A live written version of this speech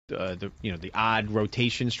the odd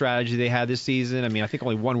rotation strategy they had this season. I mean, I think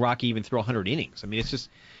only one Rocky even threw 100 innings. I mean, it's just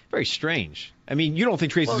very strange. I mean, you don't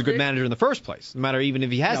think Tracy's a good manager in the first place, no matter even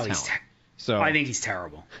if he has talent. So I think he's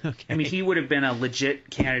terrible. Okay. I mean, he would have been a legit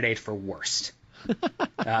candidate for worst.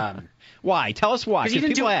 Why? Tell us why. Because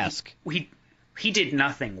people ask. He did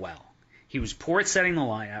nothing well. He was poor at setting the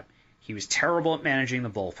lineup. He was terrible at managing the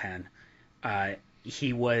bullpen.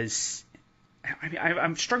 He was.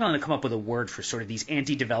 I'm struggling to come up with a word for sort of these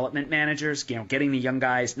anti-development managers. Getting the young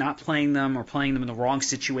guys, not playing them, or playing them in the wrong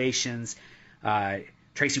situations.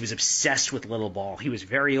 Tracy was obsessed with little ball. He was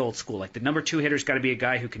very old school. Like, the number 2 hitter's got to be a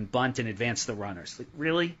guy who can bunt and advance the runners. Like,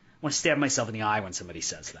 really? I want to stab myself in the eye when somebody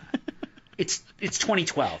says that. It's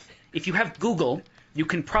 2012. If you have Google, you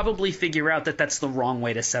can probably figure out that that's the wrong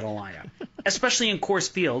way to set a lineup, especially in Coors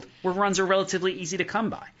Field, where runs are relatively easy to come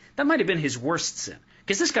by. That might have been his worst sin,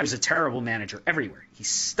 because this guy was a terrible manager everywhere. He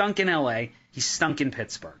stunk in L.A., he stunk in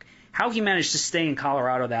Pittsburgh. How he managed to stay in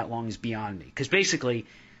Colorado that long is beyond me, because basically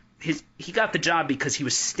he got the job because he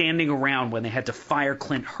was standing around when they had to fire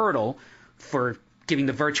Clint Hurdle for giving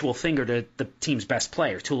the virtual finger to the team's best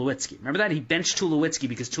player, Tulowitzki. Remember that? He benched Tulowitzki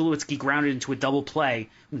because Tulowitzki grounded into a double play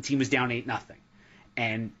when the team was down 8-0.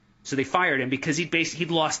 And so they fired him because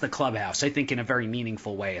he'd lost the clubhouse, I think, in a very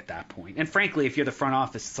meaningful way at that point. And frankly, if you're the front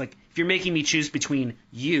office, it's like, if you're making me choose between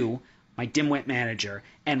you, my dimwit manager,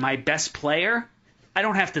 and my best player, I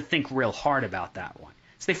don't have to think real hard about that one.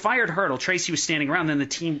 So they fired Hurdle. Tracy was standing around. Then the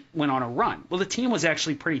team went on a run. Well, the team was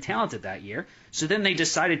actually pretty talented that year. So then they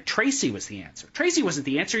decided Tracy was the answer. Tracy wasn't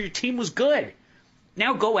the answer. Your team was good.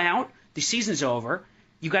 Now go out. The season's over.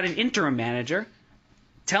 You got an interim manager.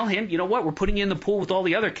 Tell him, you know what? We're putting you in the pool with all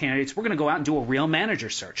the other candidates. We're going to go out and do a real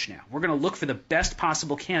manager search now. We're going to look for the best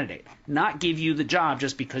possible candidate, not give you the job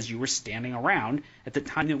just because you were standing around at the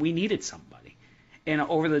time that we needed somebody. And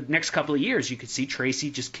over the next couple of years, you could see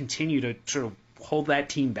Tracy just continue to sort of hold that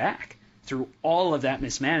team back through all of that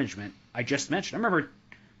mismanagement I just mentioned. I remember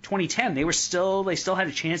 2010, they still had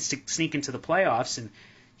a chance to sneak into the playoffs, and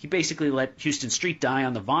he basically let Houston Street die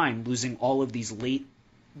on the vine, losing all of these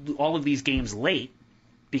games late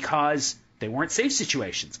because they weren't safe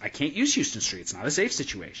situations. I can't use Houston Street. It's not a safe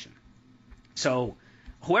situation. So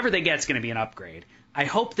whoever they get is going to be an upgrade. I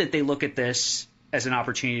hope that they look at this as an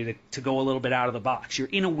opportunity to go a little bit out of the box. You're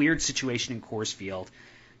in a weird situation in Coors Field.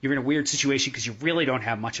 You're in a weird situation because you really don't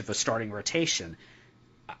have much of a starting rotation.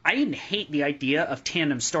 I didn't hate the idea of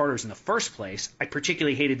tandem starters in the first place. I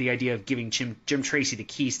particularly hated the idea of giving Jim Tracy the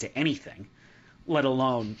keys to anything, let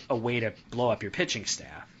alone a way to blow up your pitching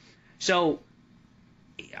staff. So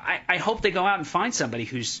I hope they go out and find somebody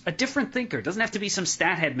who's a different thinker. It doesn't have to be some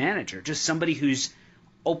stat head manager, just somebody who's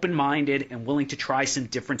open-minded and willing to try some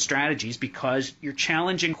different strategies, because your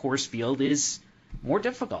challenge in Coors Field is more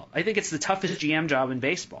difficult. I think it's the toughest GM job in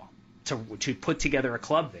baseball to put together a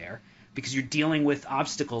club there, because you're dealing with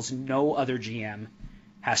obstacles no other GM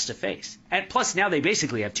has to face. And plus, now they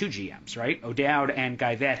basically have 2 GMs, right? O'Dowd and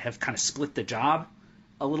Guyvette have kind of split the job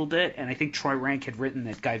a little bit, and I think Troy Rank had written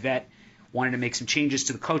that Guyvette wanted to make some changes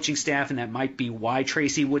to the coaching staff, and that might be why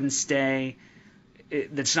Tracy wouldn't stay.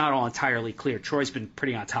 That's not all entirely clear. Troy's been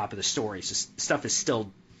pretty on top of the story, so stuff is still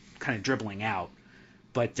kind of dribbling out.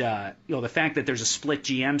 But the fact that there's a split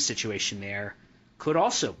GM situation there could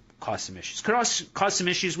also cause some issues. Could also cause some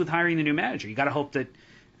issues with hiring the new manager. You got to hope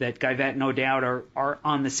that Guyvette and O'Dowd are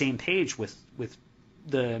on the same page with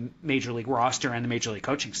the major league roster and the major league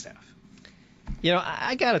coaching staff. You know,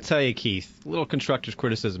 I got to tell you, Keith, a little constructive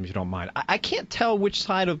criticism if you don't mind. I can't tell which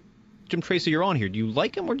side of Jim Tracy you're on here. Do you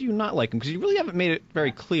like him or do you not like him? Because you really haven't made it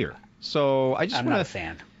very clear. So I'm not a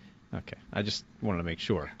fan. Okay, I just wanted to make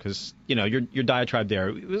sure, because your diatribe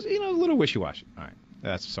there was a little wishy-washy. All right,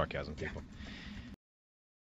 that's sarcasm, people.